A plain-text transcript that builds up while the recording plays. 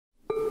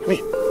Come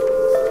here.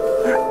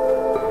 All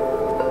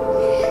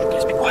right.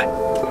 Just be quiet.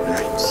 All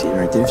right, see it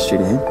right there,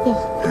 straight ahead? Yeah.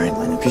 All right,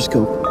 line up your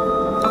scope.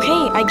 Okay,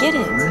 I get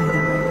it. All right.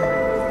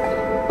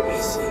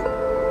 Easy.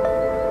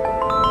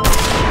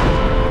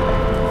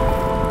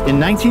 In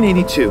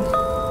 1982,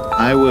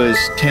 I was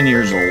 10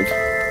 years old,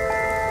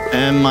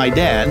 and my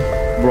dad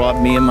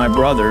brought me and my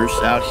brothers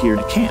out here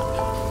to camp.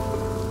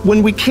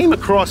 When we came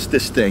across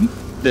this thing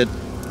that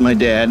my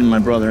dad and my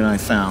brother and I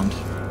found,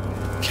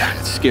 God,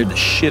 it scared the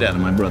shit out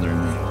of my brother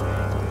and me.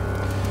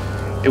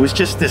 It was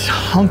just this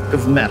hunk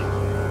of metal,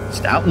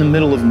 just out in the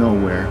middle of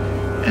nowhere,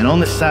 and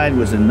on the side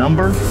was a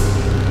number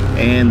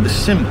and the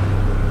symbol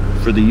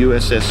for the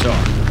USSR.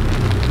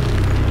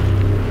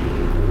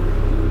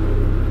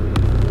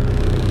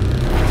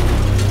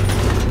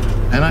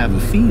 And I have a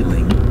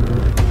feeling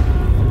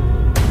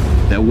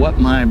that what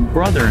my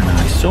brother and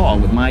I saw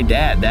with my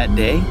dad that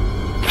day.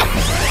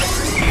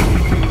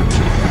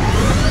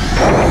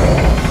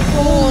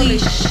 Holy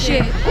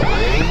shit.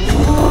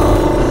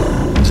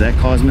 Was that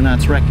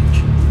Cosmonaut's wreckage.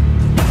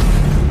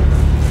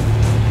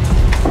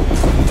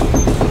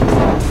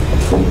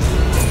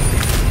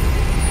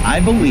 I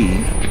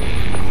believe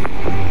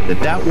that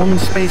that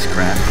woman's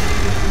spacecraft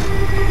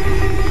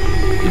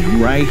is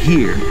right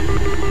here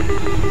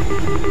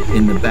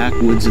in the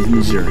backwoods of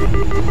Missouri.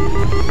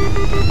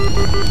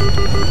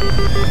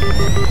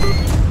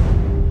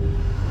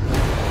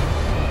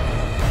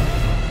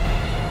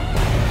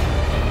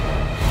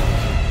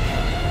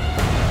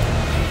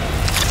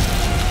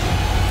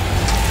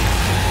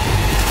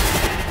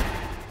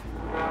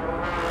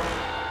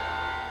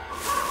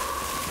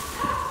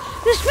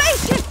 The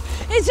spaceship!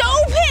 It's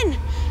open!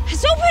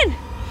 It's open!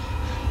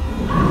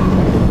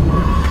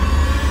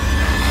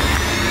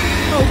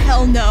 Oh,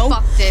 hell no.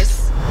 Fuck this.